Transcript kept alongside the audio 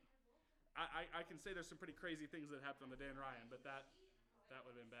I can say there's some pretty crazy things that happened on the Dan Ryan, but that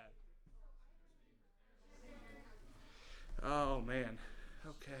would have been bad. Oh, man.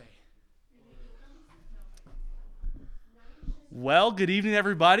 Okay. Well, good evening,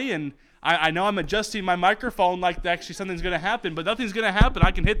 everybody. And I know I'm adjusting my microphone like actually something's going to happen, but nothing's going to happen.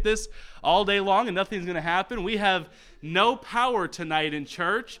 I can hit this all day long and nothing's going to happen. We have no power tonight in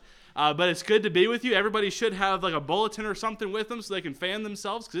church, but it's good to be with you. Everybody should have like a bulletin or something with them so they can fan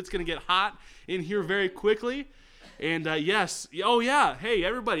themselves because it's going to get hot in here very quickly. And yes, oh yeah, hey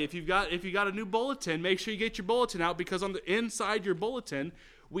everybody, if you got a new bulletin, make sure you get your bulletin out because on the inside your bulletin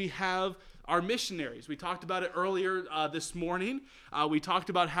we have our missionaries. We talked about it earlier this morning. We talked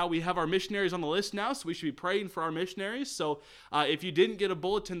about how we have our missionaries on the list now, so we should be praying for our missionaries. So if you didn't get a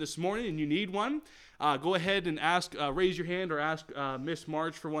bulletin this morning and you need one, go ahead and raise your hand or ask Miss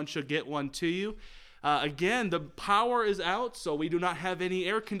Marge for one. She'll get one to you. Again, the power is out, so we do not have any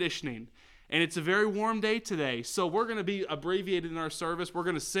air conditioning. And it's a very warm day today, so we're going to be abbreviated in our service. We're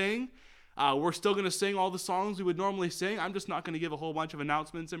going to sing. We're still going to sing all the songs we would normally sing. I'm just not going to give a whole bunch of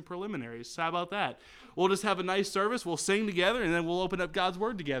announcements and preliminaries. How about that? We'll just have a nice service. We'll sing together, and then we'll open up God's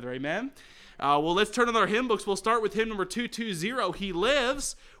Word together. Amen? Well, let's turn to our hymn books. We'll start with hymn number 220, He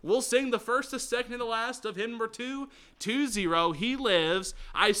Lives. We'll sing the first, the second, and the last of hymn number 220, He Lives.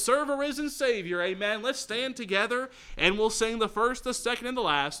 I serve a risen Savior. Amen? Let's stand together, and we'll sing the first, the second, and the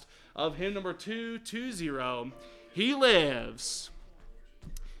last of hymn number 220, He Lives.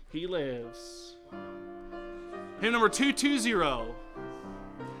 He lives. Hymn number 220.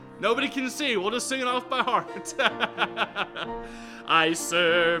 Nobody can see. We'll just sing it off by heart. I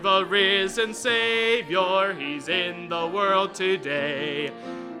serve a risen Savior. He's in the world today.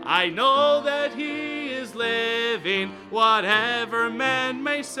 I know that He is living, whatever man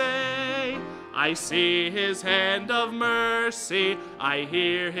may say. I see His hand of mercy. I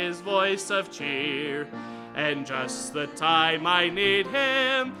hear His voice of cheer. And just the time I need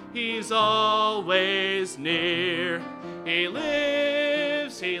Him, He's always near. He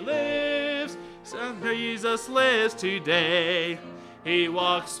lives, He lives, Jesus lives today. He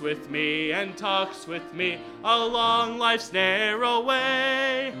walks with me and talks with me along life's narrow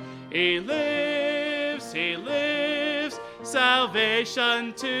way. He lives,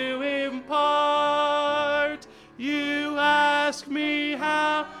 salvation to impart. You ask me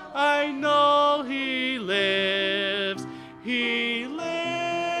how I know He lives. He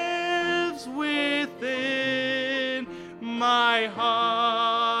lives within my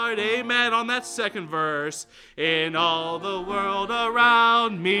heart. Amen. On that second verse. In all the world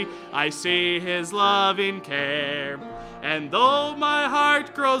around me, I see His loving care. And though my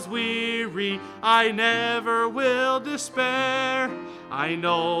heart grows weary, I never will despair. I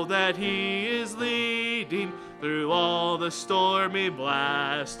know that He is leading through all the stormy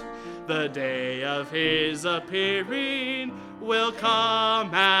blast. The day of His appearing will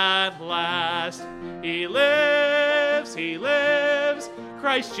come at last. He lives,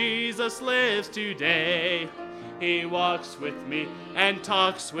 Christ Jesus lives today. He walks with me and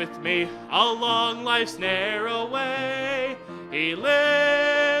talks with me along life's narrow way. He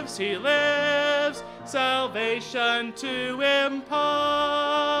lives, salvation to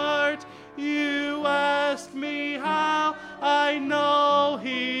impart. You ask me how I know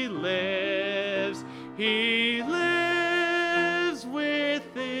He lives. He lives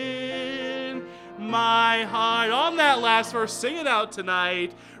within my heart. On that last verse, sing it out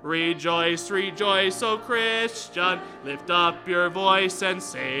tonight. Rejoice, rejoice, O Christian, lift up your voice and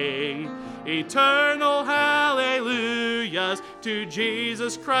sing eternal hallelujahs to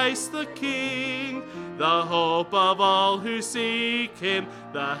Jesus Christ the King, the hope of all who seek Him,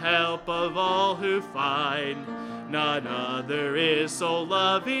 the help of all who find. None other is so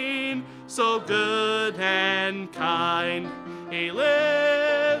loving, so good and kind. He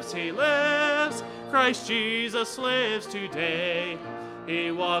lives, Christ Jesus lives today.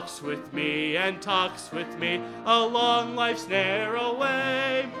 He walks with me and talks with me along life's narrow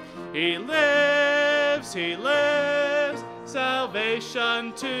way. He lives,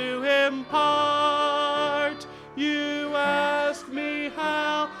 salvation to impart. You ask me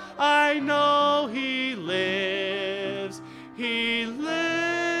how I know He lives. He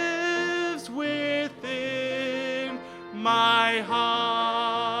lives within my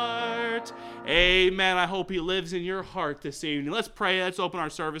heart. Amen. I hope He lives in your heart this evening. Let's pray. Let's open our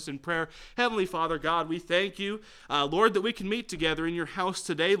service in prayer. Heavenly Father, God, we thank You, Lord, that we can meet together in Your house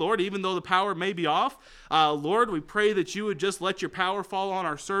today. Lord, even though the power may be off, Lord, we pray that You would just let Your power fall on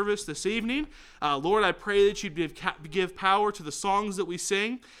our service this evening. Lord, I pray that You'd give power to the songs that we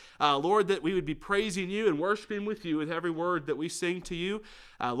sing. Lord, that we would be praising you and worshiping with you with every word that we sing to you.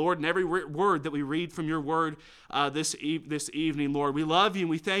 Lord, and every word that we read from your word this evening, Lord. We love you and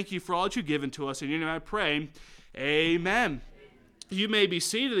we thank you for all that you've given to us. In your name I pray, amen. You may be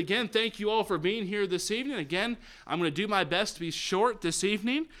seated. Again, thank you all for being here this evening. Again, I'm going to do my best to be short this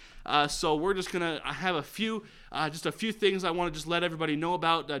evening. So we're just going to have a few things I want to just let everybody know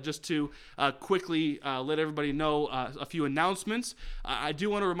about, just to quickly let everybody know a few announcements. I do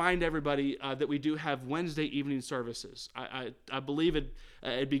want to remind everybody that we do have Wednesday evening services. I believe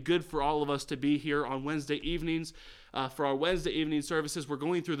it'd be good for all of us to be here on Wednesday evenings. For our Wednesday evening services, we're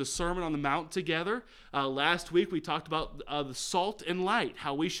going through the Sermon on the Mount together. Last week, we talked about the salt and light,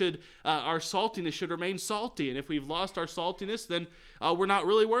 how we should, our saltiness should remain salty. And if we've lost our saltiness, then we're not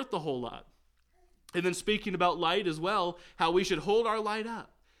really worth a whole lot. And then speaking about light as well, how we should hold our light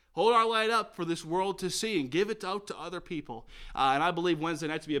up. Hold our light up for this world to see and give it out to other people. And I believe Wednesday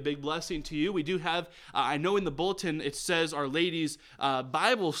night to be a big blessing to you. We do have, I know in the bulletin it says our ladies'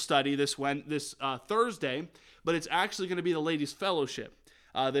 Bible study this Thursday, but it's actually going to be the ladies' fellowship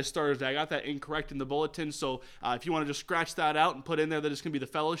this Thursday. I got that incorrect in the bulletin, so if you want to just scratch that out and put in there that it's going to be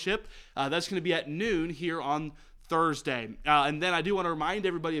the fellowship, that's going to be at noon here on Thursday. And then I do want to remind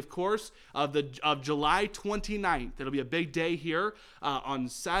everybody, of course, of July 29th. It'll be a big day here on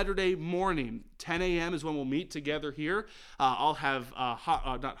Saturday morning. 10 a.m. is when we'll meet together here. I'll have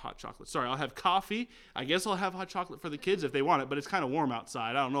not hot chocolate. Sorry, I'll have coffee. I guess I'll have hot chocolate for the kids if they want it, but it's kind of warm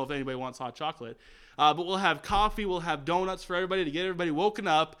outside. I don't know if anybody wants hot chocolate. But we'll have coffee, we'll have donuts for everybody to get everybody woken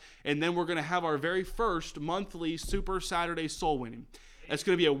up, and then we're going to have our very first monthly Super Saturday Soul Winning. It's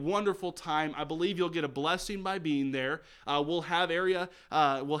going to be a wonderful time. I believe you'll get a blessing by being there. We'll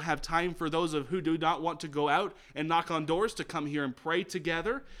have time for those of who do not want to go out and knock on doors to come here and pray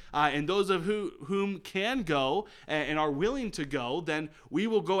together. And those of whom can go and are willing to go, then we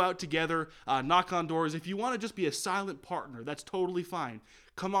will go out together, knock on doors. If you want to just be a silent partner, that's totally fine.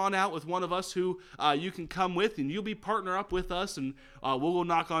 Come on out with one of us who you can come with, and you'll be partner up with us, and we'll go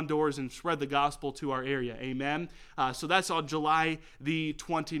knock on doors and spread the gospel to our area. Amen. So that's on July the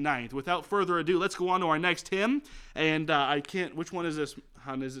 29th. Without further ado, let's go on to our next hymn. And which one is this?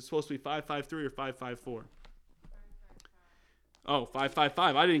 Is it supposed to be 553 or 554? Oh,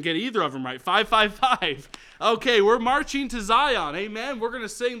 555. I didn't get either of them right. 555. Okay, we're marching to Zion. Amen. We're going to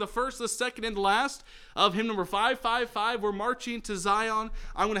sing the first, the second, and the last of hymn number 555. We're marching to Zion.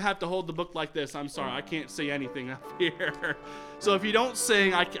 I'm going to have to hold the book like this. I'm sorry. I can't see anything up here. So if you don't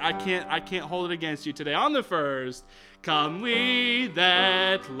sing, I can't hold it against you today. On the first, come we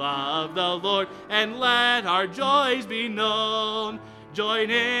that love the Lord, and let our joys be known. Join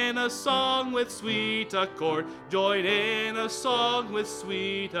in a song with sweet accord, join in a song with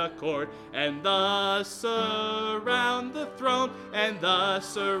sweet accord, and thus surround the throne, and thus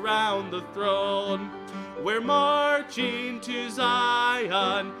surround the throne. We're marching to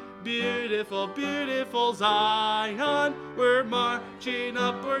Zion, beautiful, beautiful Zion. We're marching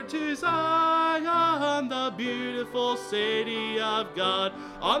upward to Zion, the beautiful city of God.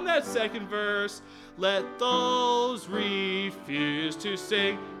 On that second verse, let those refuse to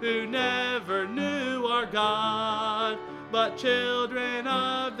sing who never knew our God, but children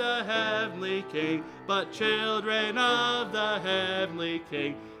of the heavenly King, but children of the heavenly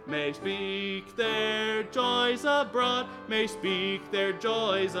King, may speak their joys abroad, may speak their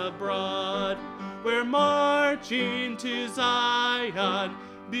joys abroad. We're marching to Zion,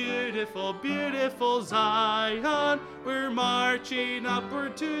 beautiful, beautiful Zion. We're marching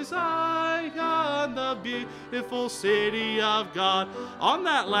upward to Zion, the beautiful city of God. On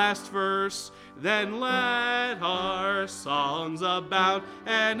that last verse, then let our songs abound,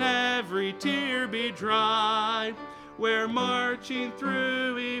 and every tear be dry. We're marching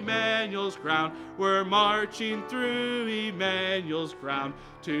through Emmanuel's ground. We're marching through Emmanuel's ground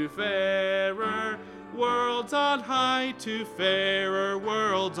to fairer worlds on high, to fairer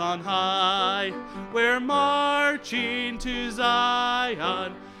worlds on high. We're marching to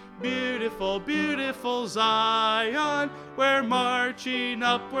Zion, beautiful, beautiful Zion. We're marching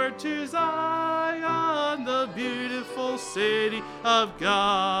upward to Zion, the beautiful city of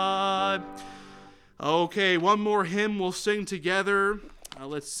God. Okay, one more hymn we'll sing together.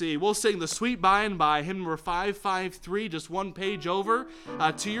 Let's see. We'll sing the Sweet By and By, hymn number 553, just one page over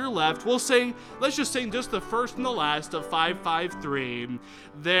to your left. Let's just sing just the first and the last of 553.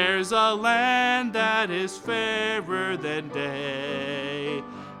 There's a land that is fairer than day,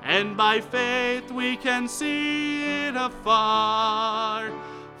 and by faith we can see it afar,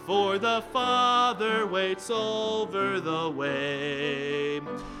 for the Father waits over the way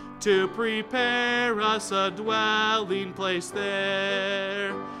to prepare us a dwelling place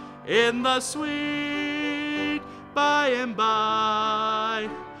there. In the sweet by and by,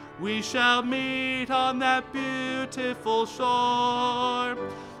 we shall meet on that beautiful shore.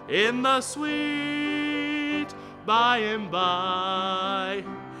 In the sweet by and by,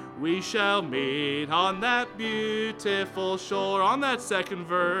 we shall meet on that beautiful shore. On that second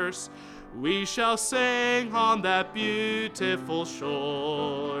verse, we shall sing on that beautiful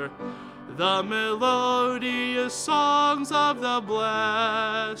shore the melodious songs of the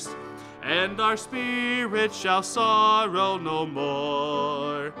blessed, and our spirits shall sorrow no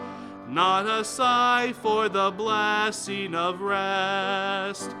more. Not a sigh for the blessing of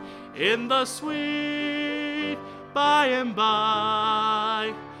rest. In the sweet by and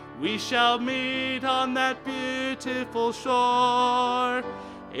by, we shall meet on that beautiful shore.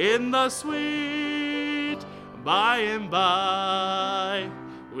 In the sweet by and by,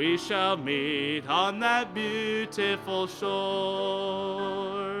 we shall meet on that beautiful shore.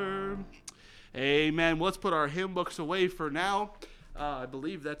 Amen. Let's put our hymn books away for now. I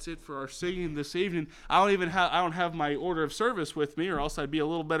believe that's it for our singing this evening. I don't have my order of service with me, or else I'd be a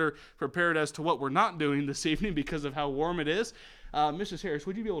little better prepared as to what we're not doing this evening because of how warm it is. Mrs. Harris,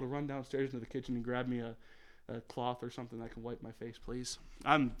 would you be able to run downstairs into the kitchen and grab me a cloth or something that I can wipe my face, please?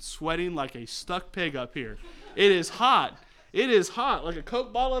 I'm sweating like a stuck pig up here. It is hot. It is hot, like a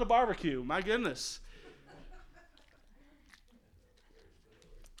Coke bottle at a barbecue. My goodness.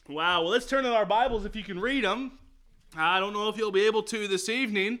 Wow, well, let's turn to our Bibles if you can read them. I don't know if you'll be able to this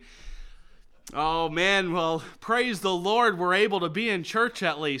evening. Oh, man, well, praise the Lord, we're able to be in church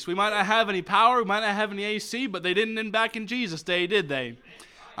at least. We might not have any power, we might not have any AC, but they didn't end back in Jesus' day, did they?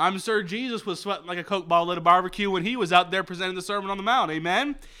 I'm sure Jesus was sweating like a Coke bottle at a barbecue when he was out there presenting the Sermon on the Mount,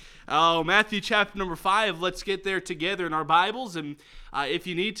 amen? Oh, Matthew chapter number 5, let's get there together in our Bibles. And if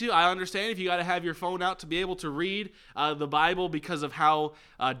you need to, I understand if you got to have your phone out to be able to read the Bible because of how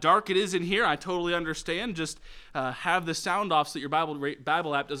dark it is in here. I totally understand. Just have the sound off so that your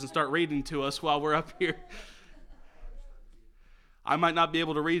Bible app doesn't start reading to us while we're up here. I might not be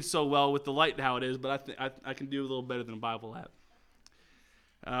able to read so well with the light how it is, but I can do a little better than a Bible app.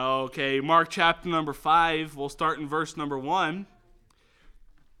 Okay, Mark chapter number 5, we'll start in verse number 1.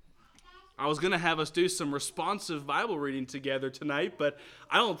 I was going to have us do some responsive Bible reading together tonight, but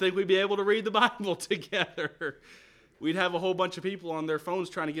I don't think we'd be able to read the Bible together. We'd have a whole bunch of people on their phones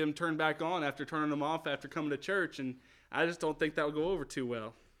trying to get them turned back on after turning them off after coming to church, and I just don't think that would go over too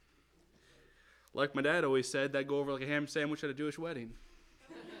well. Like my dad always said, that'd go over like a ham sandwich at a Jewish wedding.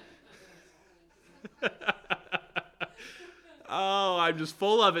 Oh, I'm just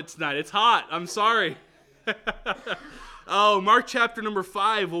full of it tonight. It's hot. I'm sorry. Oh, Mark chapter number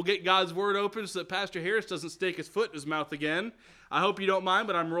 5. We'll get God's word open so that Pastor Harris doesn't stick his foot in his mouth again. I hope you don't mind,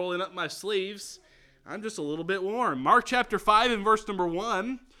 but I'm rolling up my sleeves. I'm just a little bit warm. Mark chapter 5 and verse number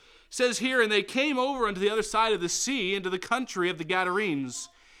 1 says here, "And they came over unto the other side of the sea, into the country of the Gadarenes.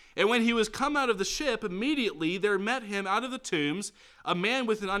 And when he was come out of the ship, immediately there met him out of the tombs a man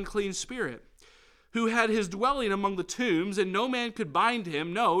with an unclean spirit, who had his dwelling among the tombs, and no man could bind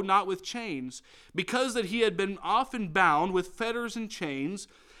him, no, not with chains, because that he had been often bound with fetters and chains,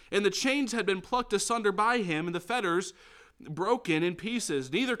 and the chains had been plucked asunder by him, and the fetters broken in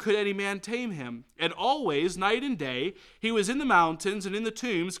pieces. Neither could any man tame him. And always, night and day, he was in the mountains and in the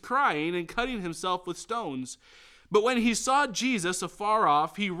tombs, crying and cutting himself with stones. But when he saw Jesus afar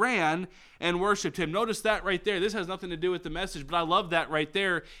off, he ran and worshipped him." Notice that right there. This has nothing to do with the message, but I love that right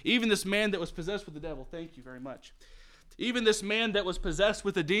there. Even this man that was possessed with the devil, thank you very much. Even this man that was possessed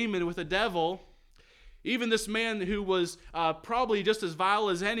with a demon, with a devil, even this man who was probably just as vile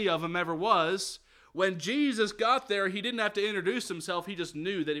as any of them ever was, when Jesus got there, he didn't have to introduce himself. He just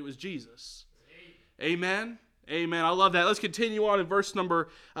knew that it was Jesus. Amen? Amen. I love that. Let's continue on in verse number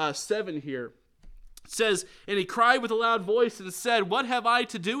 7 here. It says, "And he cried with a loud voice and said, What have I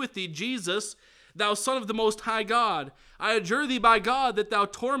to do with thee, Jesus, thou Son of the Most High God? I adjure thee by God that thou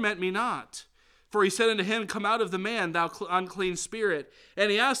torment me not. For he said unto him, Come out of the man, thou unclean spirit.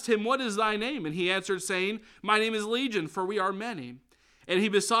 And he asked him, What is thy name? And he answered, saying, My name is Legion, for we are many. And he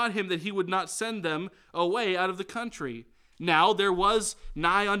besought him that he would not send them away out of the country. Now there was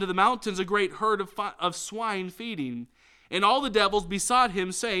nigh unto the mountains a great herd of swine feeding. And all the devils besought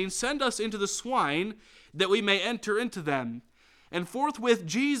him, saying, Send us into the swine, that we may enter into them. And forthwith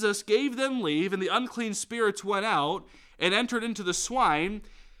Jesus gave them leave, and the unclean spirits went out, and entered into the swine,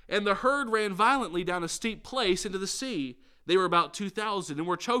 and the herd ran violently down a steep place into the sea. They were about 2,000, and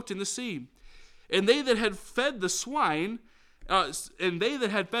were choked in the sea. And they that had fed the swine,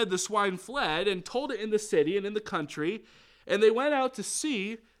 fled, and told it in the city and in the country, and they went out to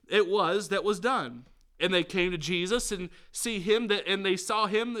see it was that was done. And they came to Jesus and they saw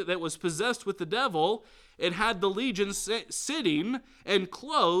him that was possessed with the devil and had the legion sitting and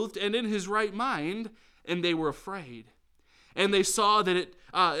clothed and in his right mind, and they were afraid. And they saw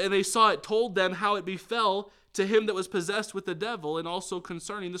it told them how it befell to him that was possessed with the devil, and also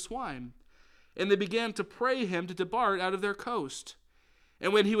concerning the swine. And they began to pray him to depart out of their coast.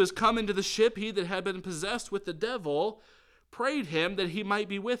 And when he was come into the ship, he that had been possessed with the devil prayed him that he might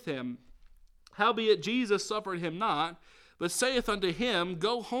be with him. Howbeit Jesus suffered him not, but saith unto him,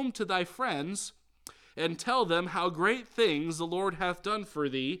 Go home to thy friends, and tell them how great things the Lord hath done for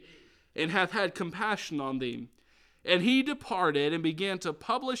thee, and hath had compassion on thee. And he departed, and began to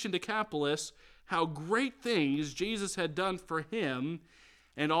publish in Decapolis how great things Jesus had done for him,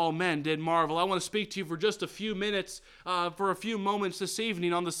 and all men did marvel. I want to speak to you for just a few minutes, for a few moments this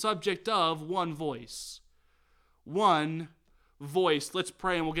evening on the subject of one voice. One voice. Let's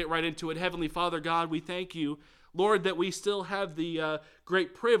pray and we'll get right into it. Heavenly Father God, we thank you, Lord, that we still have the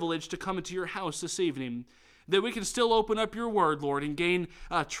great privilege to come into your house this evening, that we can still open up your word, Lord, and gain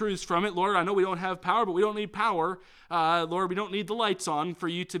truths from it. Lord, I know we don't have power, but we don't need power. Lord, we don't need the lights on for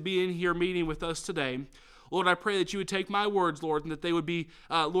you to be in here meeting with us today. Lord, I pray that you would take my words, Lord, and that they would be,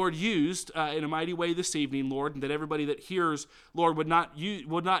 Lord, used in a mighty way this evening, Lord, and that everybody that hears, Lord, would not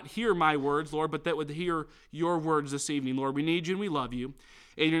hear my words, Lord, but that would hear your words this evening, Lord. We need you and we love you.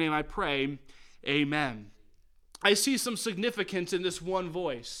 In your name I pray, amen. I see some significance in this one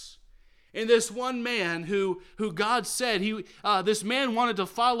voice, in this one man who God said, this man wanted to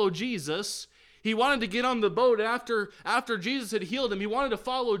follow Jesus. He wanted to get on the boat after Jesus had healed him. He wanted to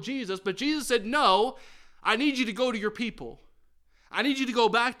follow Jesus, but Jesus said, no, I need you to go to your people. I need you to go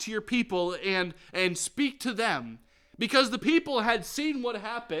back to your people and speak to them. Because the people had seen what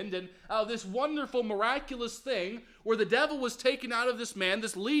happened, and this wonderful, miraculous thing where the devil was taken out of this man,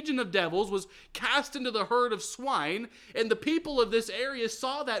 this legion of devils was cast into the herd of swine, and the people of this area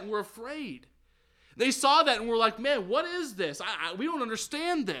saw that and were afraid. They saw that and were like, man, what is this? We don't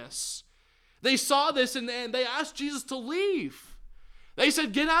understand this. They saw this and they asked Jesus to leave. They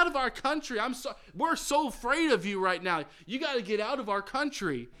said, get out of our country. We're so afraid of you right now. You got to get out of our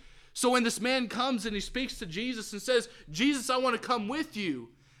country. So when this man comes and he speaks to Jesus and says, Jesus, I want to come with you.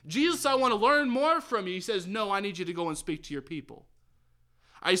 Jesus, I want to learn more from you. He says, no, I need you to go and speak to your people.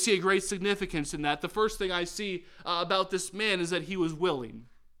 I see a great significance in that. The first thing I see about this man is that he was willing.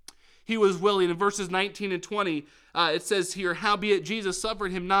 He was willing. In verses 19 and 20, it says here, Howbeit Jesus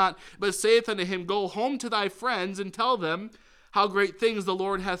suffered him not, but saith unto him, Go home to thy friends and tell them how great things the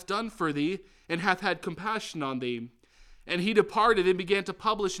Lord hath done for thee, and hath had compassion on thee. And he departed and began to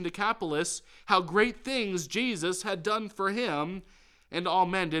publish in Decapolis how great things Jesus had done for him, and all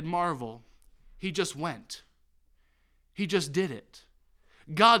men did marvel. He just went. He just did it.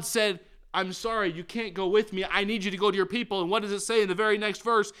 God said, I'm sorry, you can't go with me. I need you to go to your people. And what does it say in the very next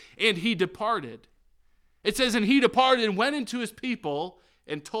verse? And he departed. It says, and he departed and went into his people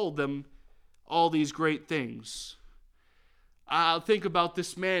and told them all these great things. Think about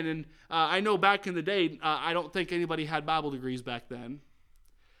this man, and I know back in the day, I don't think anybody had Bible degrees back then.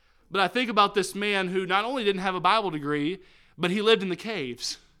 But I think about this man who not only didn't have a Bible degree, but he lived in the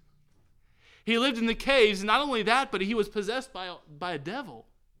caves. He lived in the caves, and not only that, but he was possessed by a devil.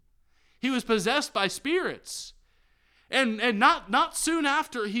 He was possessed by spirits. And not soon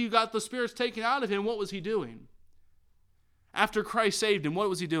after he got the spirits taken out of him, what was he doing? After Christ saved him, what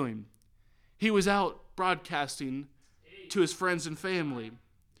was he doing? He was out broadcasting to his friends and family.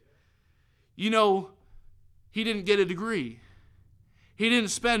 You know, he didn't get a degree. He didn't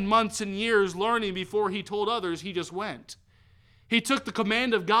spend months and years learning before he told others. He just went. He took the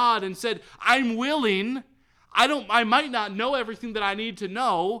command of God and said, I'm willing. I might not know everything that I need to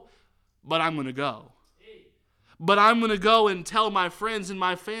know, but I'm going to go. But I'm going to go and tell my friends and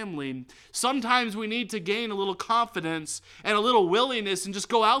my family. Sometimes we need to gain a little confidence and a little willingness and just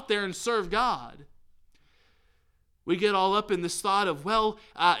go out there and serve God. We get all up in this thought of,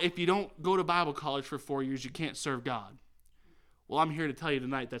 if you don't go to Bible college for 4 years, you can't serve God. Well, I'm here to tell you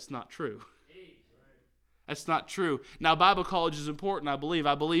tonight that's not true. That's not true. Now, Bible college is important, I believe.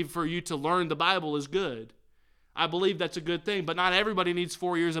 I believe for you to learn the Bible is good. I believe that's a good thing, but not everybody needs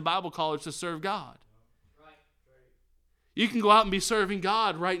 4 years of Bible college to serve God. You can go out and be serving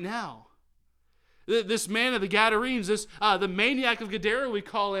God right now. This man of the Gadarenes, the maniac of Gadara, we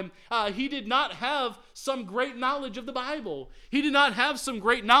call him, he did not have some great knowledge of the Bible. He did not have some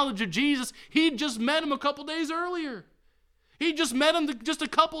great knowledge of Jesus. He just met him a couple days earlier. He just met him just a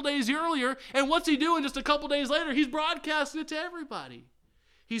couple days earlier, and what's he doing just a couple days later? He's broadcasting it to everybody.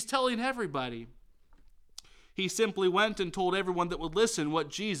 He's telling everybody. He simply went and told everyone that would listen what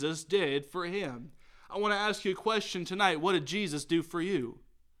Jesus did for him. I want to ask you a question tonight. What did Jesus do for you?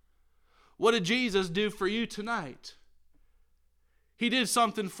 What did Jesus do for you tonight? He did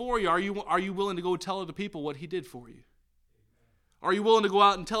something for you. Are you willing to go tell other people what he did for you? Are you willing to go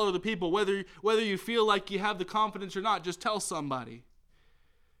out and tell other people, whether you feel like you have the confidence or not, just tell somebody.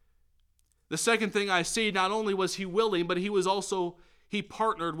 The second thing I see, not only was he willing, but he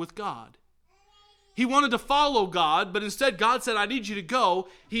partnered with God. He wanted to follow God, but instead God said, I need you to go.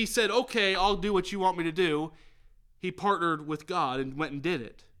 He said, okay, I'll do what you want me to do. He partnered with God and went and did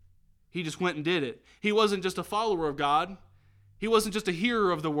it. He just went and did it. He wasn't just a follower of God. He wasn't just a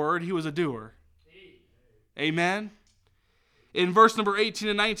hearer of the word. He was a doer. Amen. In verse number 18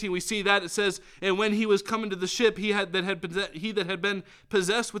 and 19, we see that it says, and when he was coming to the ship, he that had been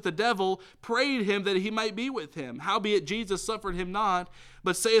possessed with the devil prayed him that he might be with him. Howbeit Jesus suffered him not,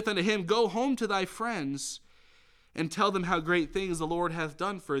 but saith unto him, Go home to thy friends, and tell them how great things the Lord hath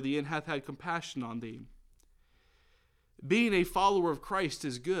done for thee, and hath had compassion on thee. Being a follower of Christ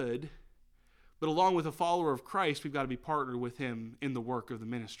is good, but along with a follower of Christ, we've got to be partnered with him in the work of the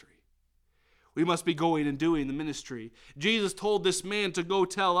ministry. We must be going and doing the ministry. Jesus told this man to go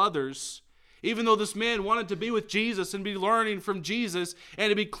tell others. Even though this man wanted to be with Jesus and be learning from Jesus and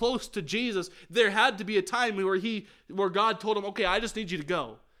to be close to Jesus, there had to be a time where God told him, okay, I just need you to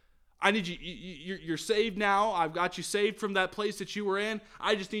go. I need you, you're saved now. I've got you saved from that place that you were in.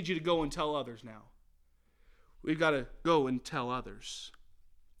 I just need you to go and tell others now. We've got to go and tell others.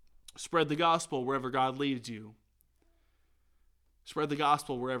 Spread the gospel wherever God leads you. Spread the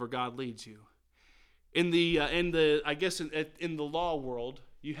gospel wherever God leads you. In the law world,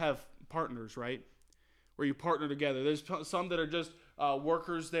 you have partners, right? Where you partner together. There's some that are just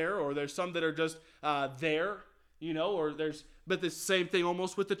workers there, or there's some that are just there, but the same thing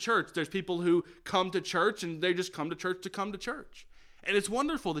almost with the church. There's people who come to church and they just come to church to come to church. And it's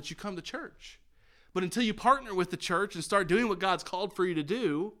wonderful that you come to church. But until you partner with the church and start doing what God's called for you to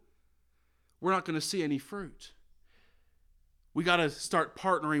do, we're not going to see any fruit. We got to start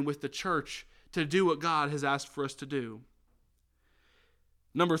partnering with the church to do what God has asked for us to do.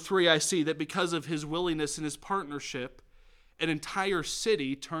 Number 3, I see that because of his willingness and his partnership, an entire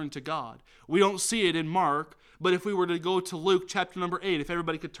city turned to God. We don't see it in Mark, but if we were to go to Luke chapter number 8, if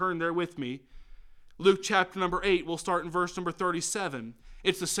everybody could turn there with me, Luke chapter number 8, we'll start in verse number 37.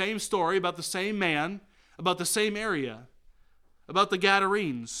 It's the same story about the same man, about the same area, about the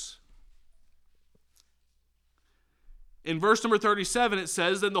Gadarenes. In verse number 37, it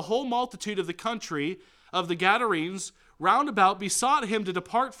says, Then the whole multitude of the country of the Gadarenes round about besought him to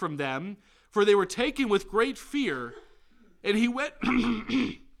depart from them, for they were taken with great fear. And he went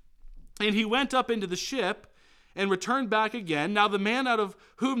and he went up into the ship and returned back again. Now the man out of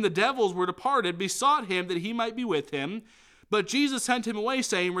whom the devils were departed besought him that he might be with him. But Jesus sent him away,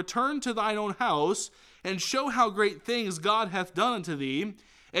 saying, Return to thine own house, and show how great things God hath done unto thee.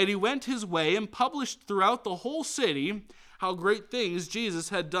 And he went his way and published throughout the whole city how great things Jesus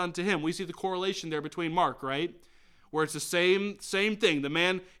had done to him. We see the correlation there between Mark, right? Where it's the same thing. The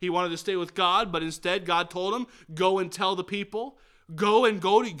man, he wanted to stay with God, but instead God told him, go and tell the people. Go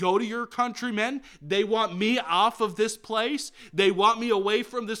to your countrymen. They want me off of this place. They want me away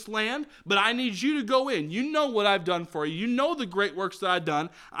from this land, but I need you to go in. You know what I've done for you. You know the great works that I've done.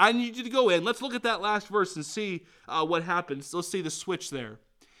 I need you to go in. Let's look at that last verse and see what happens. Let's see the switch there.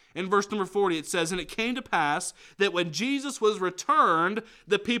 In verse number 40, it says, And it came to pass that when Jesus was returned,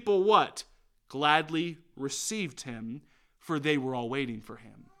 the people what? Gladly received him, for they were all waiting for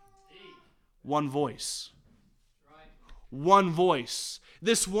him. One voice. One voice.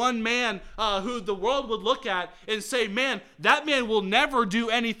 This one man who the world would look at and say, man, that man will never do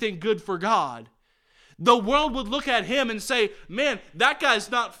anything good for God. The world would look at him and say, man, that guy's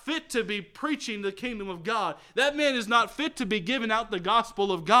not fit to be preaching the kingdom of God. That man is not fit to be giving out the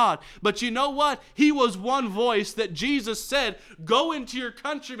gospel of God. But you know what? He was one voice that Jesus said, go into your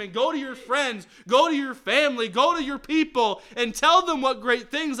countrymen, go to your friends, go to your family, go to your people, and tell them what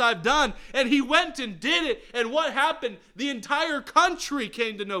great things I've done. And he went and did it. And what happened? The entire country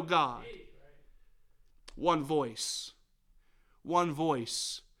came to know God. One voice. One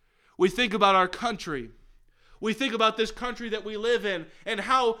voice. We think about our country. We think about this country that we live in and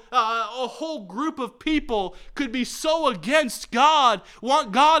how a whole group of people could be so against God,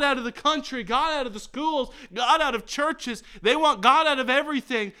 want God out of the country, God out of the schools, God out of churches. They want God out of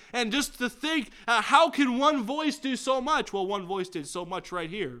everything. And just to think, how can one voice do so much? Well, one voice did so much right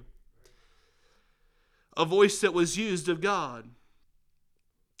here. A voice that was used of God.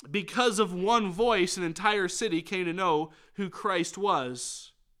 Because of one voice, an entire city came to know who Christ was.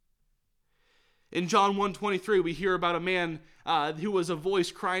 In John 1:23, we hear about a man who was a voice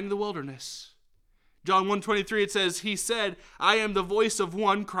crying in the wilderness. John 1:23, it says, he said, I am the voice of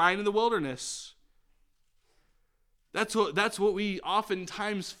one crying in the wilderness. That's what we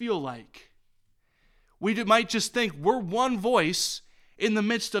oftentimes feel like. We might just think we're one voice in the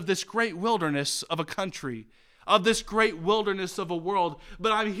midst of this great wilderness of a country, of this great wilderness of a world.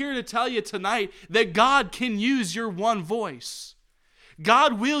 But I'm here to tell you tonight that God can use your one voice.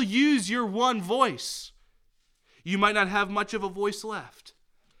 God will use your one voice. You might not have much of a voice left,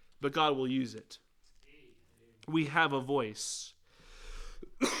 but God will use it. We have a voice.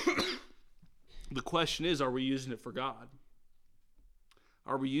 The question is, are we using it for God?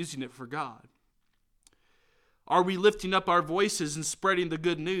 Are we using it for God? Are we lifting up our voices and spreading the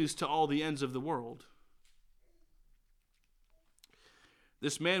good news to all the ends of the world?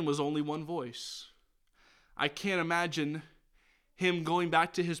 This man was only one voice. I can't imagine him going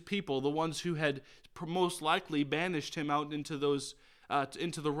back to his people, the ones who had most likely banished him out into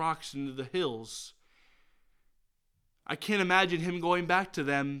the rocks, into the hills. I can't imagine him going back to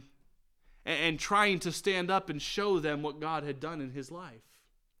them and trying to stand up and show them what God had done in his life.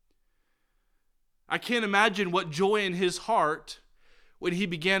 I can't imagine what joy in his heart when he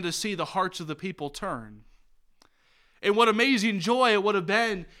began to see the hearts of the people turn. And what amazing joy it would have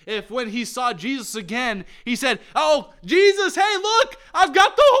been if when he saw Jesus again, he said, oh, Jesus, hey, look, I've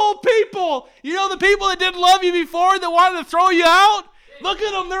got the whole people. You know, the people that didn't love you before, that wanted to throw you out? Look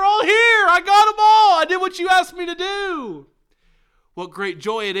at them, they're all here. I got them all. I did what you asked me to do. What great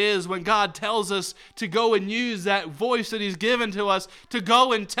joy it is when God tells us to go and use that voice that he's given to us, to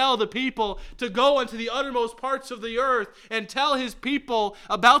go and tell the people, to go into the uttermost parts of the earth and tell his people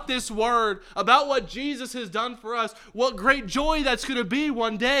about this word, about what Jesus has done for us. What great joy that's going to be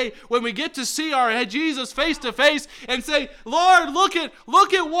one day when we get to see our Jesus face to face and say, Lord, look at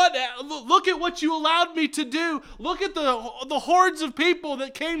what you allowed me to do. Look at the hordes of people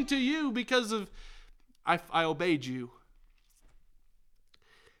that came to you because of I obeyed you.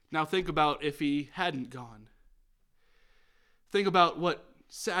 Now think about if he hadn't gone. Think about what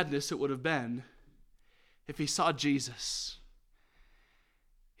sadness it would have been if he saw Jesus.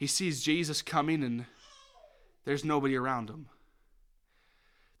 He sees Jesus coming and there's nobody around him.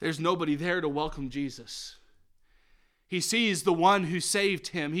 There's nobody there to welcome Jesus. He sees the one who saved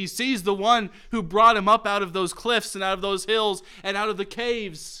him. He sees the one who brought him up out of those cliffs and out of those hills and out of the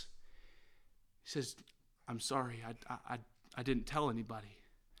caves. He says, I'm sorry, I didn't tell anybody.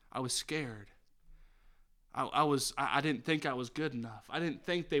 I was scared. I didn't think I was good enough. I didn't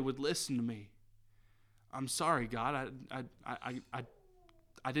think they would listen to me. I'm sorry, God.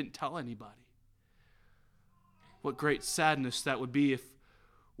 I didn't tell anybody. What great sadness that would be if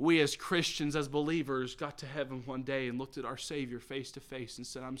we as Christians, as believers, got to heaven one day and looked at our Savior face to face and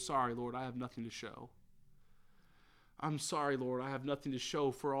said, I'm sorry, Lord, I have nothing to show. I'm sorry, Lord, I have nothing to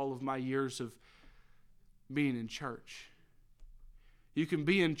show for all of my years of being in church. You can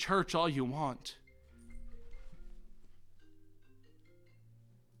be in church all you want.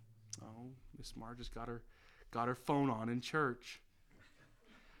 Oh, Miss Mar just got her phone on in church.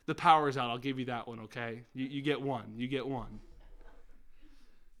 The power's out. I'll give you that one, okay? You get one. You get one.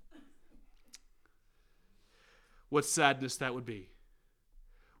 What sadness that would be.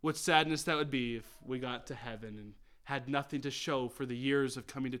 What sadness that would be if we got to heaven and had nothing to show for the years of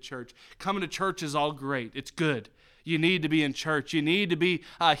coming to church. Coming to church is all great. It's good. You need to be in church. You need to be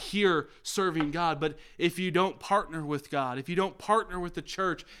here serving God. But if you don't partner with God, if you don't partner with the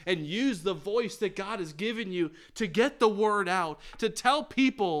church and use the voice that God has given you to get the word out, to tell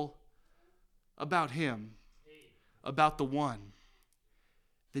people about him, about the one,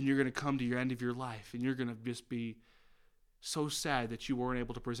 then you're going to come to your end of your life and you're going to just be so sad that you weren't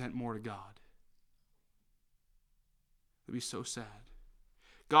able to present more to God. It'd be so sad.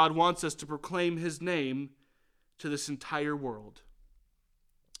 God wants us to proclaim his name to this entire world.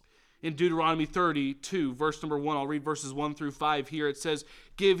 In Deuteronomy 32, verse number 1, I'll read verses 1 through 5 here. It says,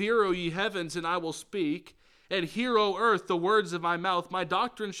 Give ear, O ye heavens, and I will speak, and hear, O earth, the words of my mouth. My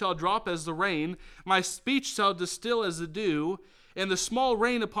doctrine shall drop as the rain, my speech shall distill as the dew, and the small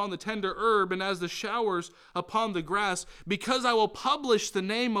rain upon the tender herb, and as the showers upon the grass, because I will publish the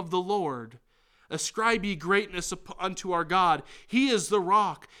name of the Lord. Ascribe ye greatness unto our God. He is the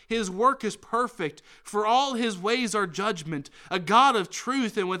rock. His work is perfect. For all his ways are judgment. A God of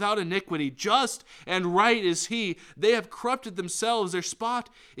truth and without iniquity. Just and right is he. They have corrupted themselves. Their spot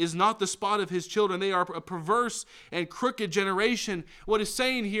is not the spot of his children. They are a perverse and crooked generation. What is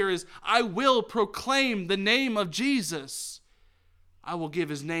saying here is, I will proclaim the name of Jesus. I will give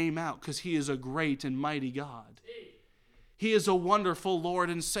his name out because he is a great and mighty God. He is a wonderful Lord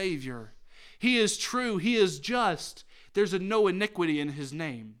and Savior. He is true. He is just. There's no iniquity in his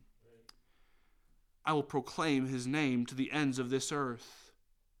name. I will proclaim his name to the ends of this earth.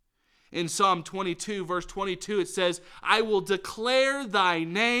 In Psalm 22, verse 22, it says, I will declare thy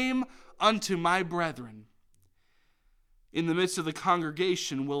name unto my brethren. In the midst of the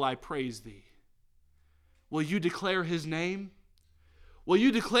congregation will I praise thee. Will you declare his name? Will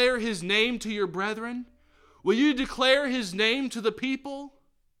you declare his name to your brethren? Will you declare his name to the people?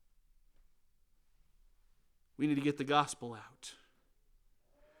 We need to get the gospel out.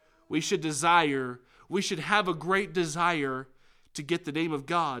 We should have a great desire to get the name of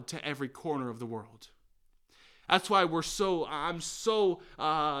God to every corner of the world. That's why I'm so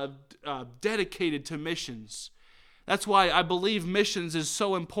dedicated to missions. That's why I believe missions is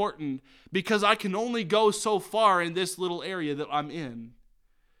so important, because I can only go so far in this little area that I'm in.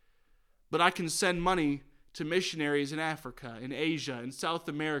 But I can send money to missionaries in Africa, in Asia, in South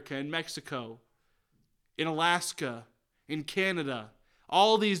America, in Mexico, in Alaska, in Canada,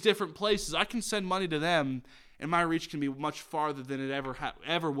 all these different places. I can send money to them, and my reach can be much farther than it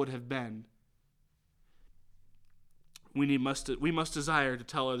ever would have been. We must desire to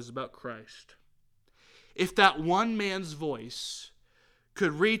tell others about Christ. If that one man's voice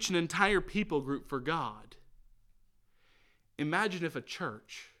could reach an entire people group for God, imagine if a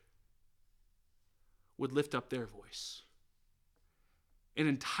church would lift up their voice. An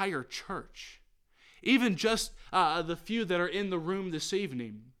entire church. Even just the few that are in the room this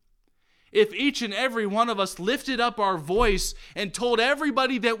evening. If each and every one of us lifted up our voice and told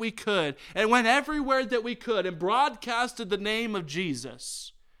everybody that we could, and went everywhere that we could, and broadcasted the name of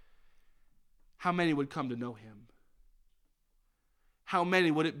Jesus, how many would come to know him? How many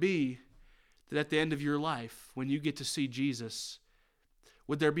would it be that at the end of your life, when you get to see Jesus,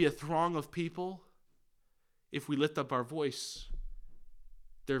 would there be a throng of people? If we lift up our voice,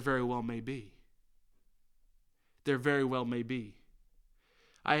 there very well may be. There very well may be.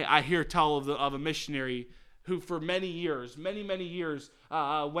 I hear tell of a missionary who for many years was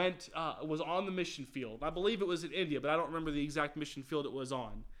on the mission field. I believe it was in India, but I don't remember the exact mission field it was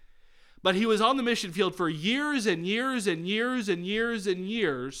on. But he was on the mission field for years and years and years and years and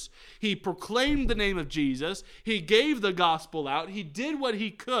years. He proclaimed the name of Jesus. He gave the gospel out. He did what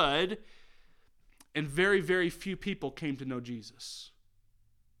he could. And very, very few people came to know Jesus.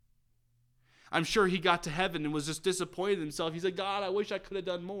 I'm sure he got to heaven and was just disappointed in himself. He said, God, I wish I could have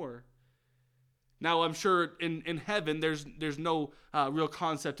done more. Now, I'm sure in heaven there's no real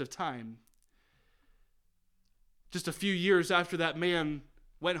concept of time. Just a few years after that man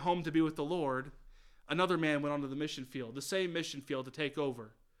went home to be with the Lord, another man went onto the mission field, the same mission field, to take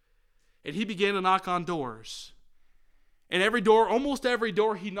over. And he began to knock on doors. And almost every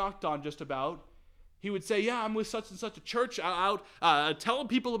door he knocked on just about, he would say, yeah, I'm with such and such a church out telling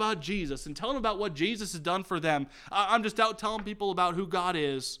people about Jesus and telling them about what Jesus has done for them. I'm just out telling people about who God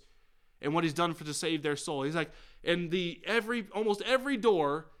is and what he's done to save their soul. He's like, and almost every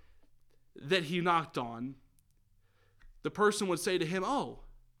door that he knocked on, the person would say to him, oh,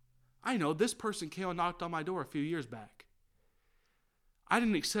 I know, this person came and knocked on my door a few years back. I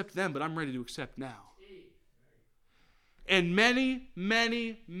didn't accept them, but I'm ready to accept now. And many,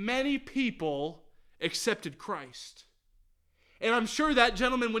 many, many people accepted Christ. And I'm sure that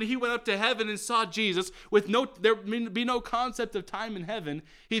gentleman, when he went up to heaven and saw Jesus, there would be no concept of time in heaven,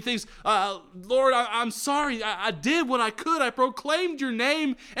 he thinks, Lord, I'm sorry, I did what I could, I proclaimed your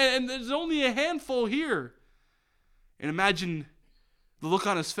name, and there's only a handful here. And imagine the look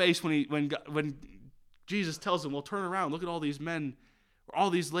on his face when Jesus tells him, well, turn around, look at all these men,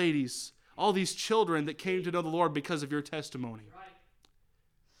 all these ladies, all these children that came to know the Lord because of your testimony. Right.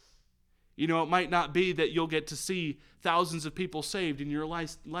 You know, it might not be that you'll get to see thousands of people saved in your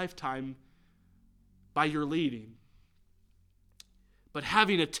lifetime by your leading. But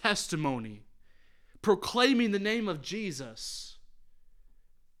having a testimony, proclaiming the name of Jesus,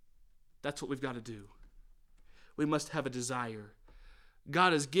 that's what we've got to do. We must have a desire.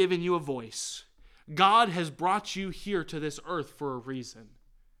 God has given you a voice. God has brought you here to this earth for a reason.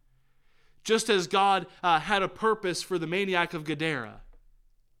 Just as God had a purpose for the maniac of Gadara,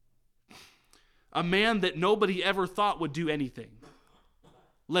 a man that nobody ever thought would do anything,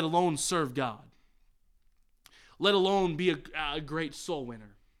 let alone serve God, let alone be a great soul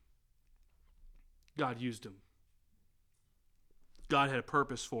winner. God used him. God had a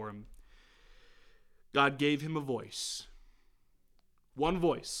purpose for him. God gave him a voice. One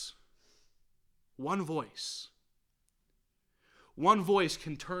voice. One voice. One voice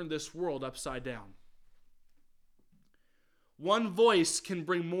can turn this world upside down. One voice can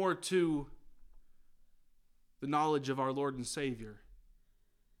bring more to the knowledge of our Lord and Savior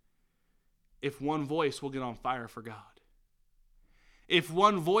if one voice will get on fire for God. If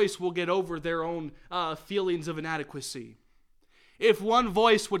one voice will get over their own feelings of inadequacy. If one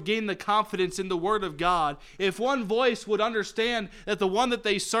voice would gain the confidence in the Word of God, if one voice would understand that the one that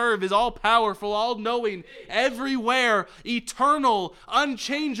they serve is all-powerful, all-knowing, everywhere, eternal,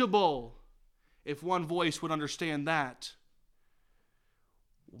 unchangeable, if one voice would understand that,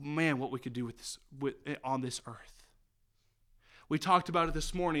 man, what we could do on this earth. We talked about it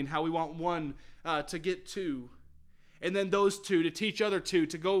this morning, how we want one to get two, and then those two to teach other two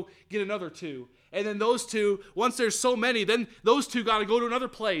to go get another two. And then those two, once there's so many, then those two got to go to another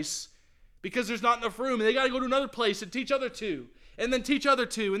place because there's not enough room. And they got to go to another place and teach other two. And then teach other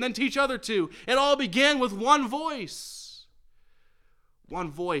two. And then teach other two. It all began with one voice. One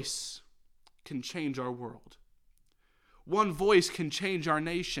voice can change our world. One voice can change our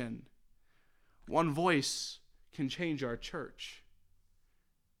nation. One voice can change our church.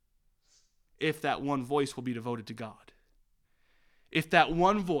 If that one voice will be devoted to God. If that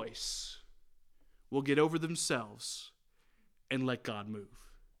one voice will get over themselves and let God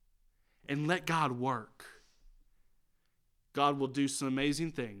move. And let God work. God will do some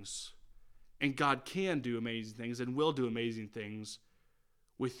amazing things. And God can do amazing things and will do amazing things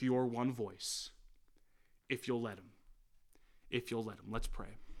with your one voice. If you'll let Him. If you'll let Him. Let's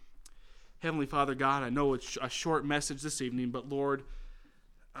pray. Heavenly Father God, I know it's a short message this evening, but Lord,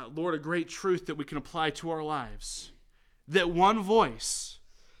 a great truth that we can apply to our lives. That one voice,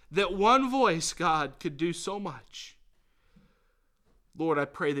 God, could do so much. Lord, I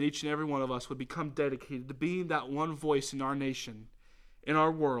pray that each and every one of us would become dedicated to being that one voice in our nation, in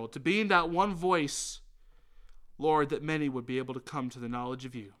our world, to being that one voice, Lord, that many would be able to come to the knowledge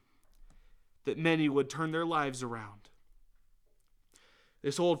of You, that many would turn their lives around.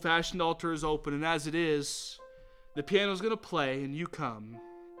 This old-fashioned altar is open, and as it is, the piano's going to play, and you come.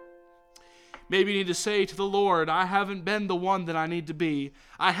 Maybe you need to say to the Lord, I haven't been the one that I need to be.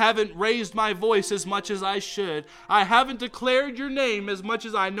 I haven't raised my voice as much as I should. I haven't declared Your name as much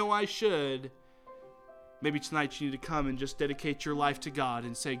as I know I should. Maybe tonight you need to come and just dedicate your life to God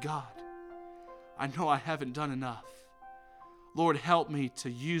and say, God, I know I haven't done enough. Lord, help me to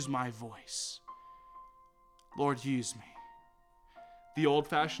use my voice. Lord, use me. The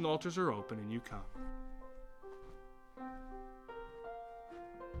old-fashioned altars are open and you come.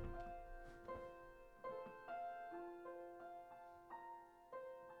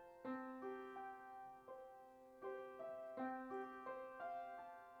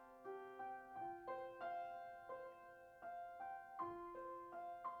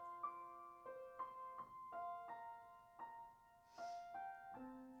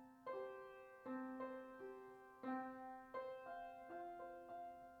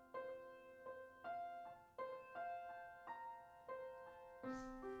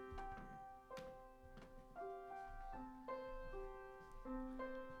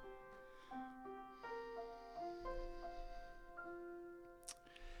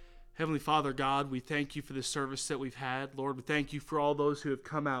 Heavenly Father, God, we thank You for the service that we've had. Lord, we thank You for all those who have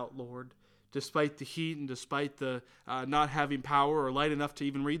come out, Lord, despite the heat and despite the not having power or light enough to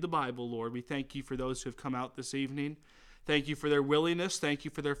even read the Bible, Lord. We thank You for those who have come out this evening. Thank You for their willingness. Thank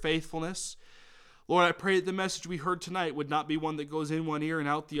You for their faithfulness. Lord, I pray that the message we heard tonight would not be one that goes in one ear and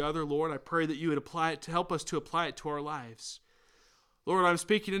out the other. Lord, I pray that You would apply it to help us to apply it to our lives. Lord, I'm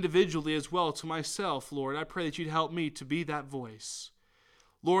speaking individually as well to myself, Lord. I pray that You'd help me to be that voice.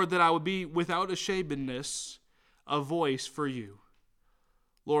 Lord, that I would be without ashamedness a voice for You.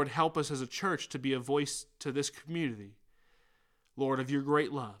 Lord, help us as a church to be a voice to this community, Lord, of Your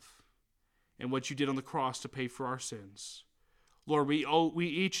great love and what You did on the cross to pay for our sins. Lord, we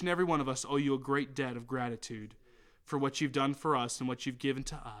each and every one of us owe You a great debt of gratitude for what You've done for us and what You've given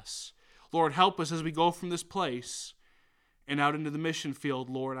to us. Lord, help us as we go from this place and out into the mission field,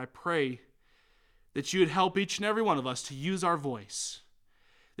 Lord. I pray that You would help each and every one of us to use our voice.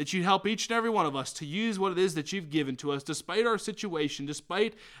 That You'd help each and every one of us to use what it is that You've given to us, despite our situation,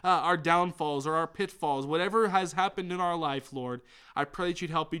 despite our downfalls or our pitfalls, whatever has happened in our life, Lord. I pray that You'd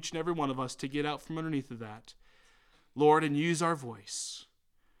help each and every one of us to get out from underneath of that, Lord, and use our voice.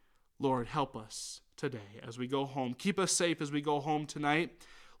 Lord, help us today as we go home. Keep us safe as we go home tonight,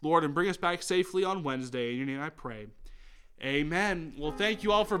 Lord, and bring us back safely on Wednesday. In Your name I pray. Amen. Well, thank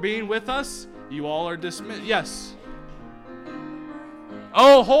you all for being with us. You all are dismissed. Yes.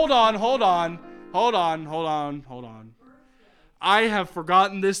 Oh, hold on. I have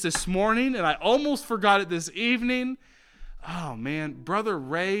forgotten this morning, and I almost forgot it this evening. Oh, man. Brother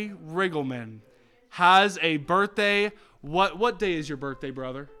Ray Riggleman has a birthday. What day is your birthday,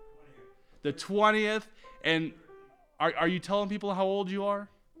 brother? The 20th. And are you telling people how old you are?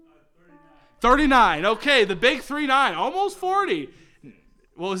 39. Okay, the big 39. Almost 40.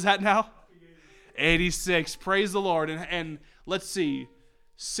 What was that now? 86. Praise the Lord. And let's see,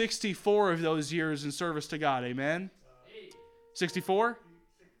 64 of those years in service to God. Amen? 64?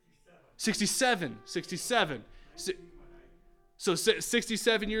 67. 67. So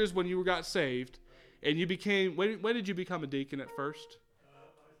 67 years when you got saved. And you became, when did you become a deacon at first?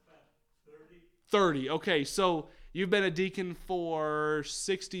 30. Okay, so you've been a deacon for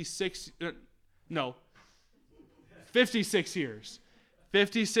 56 years.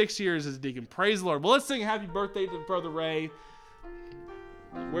 56 years as a deacon. Praise the Lord. Well, let's sing happy birthday to Brother Ray.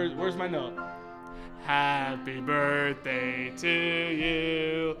 Where's my note? Happy birthday to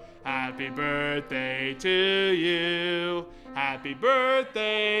you. Happy birthday to you. Happy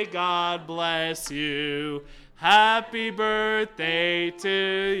birthday, God bless you. Happy birthday to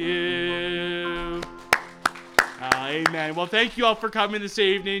you. Amen. Well, thank you all for coming this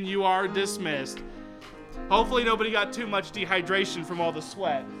evening. You are dismissed. Hopefully nobody got too much dehydration from all the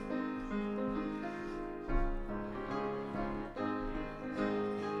sweat.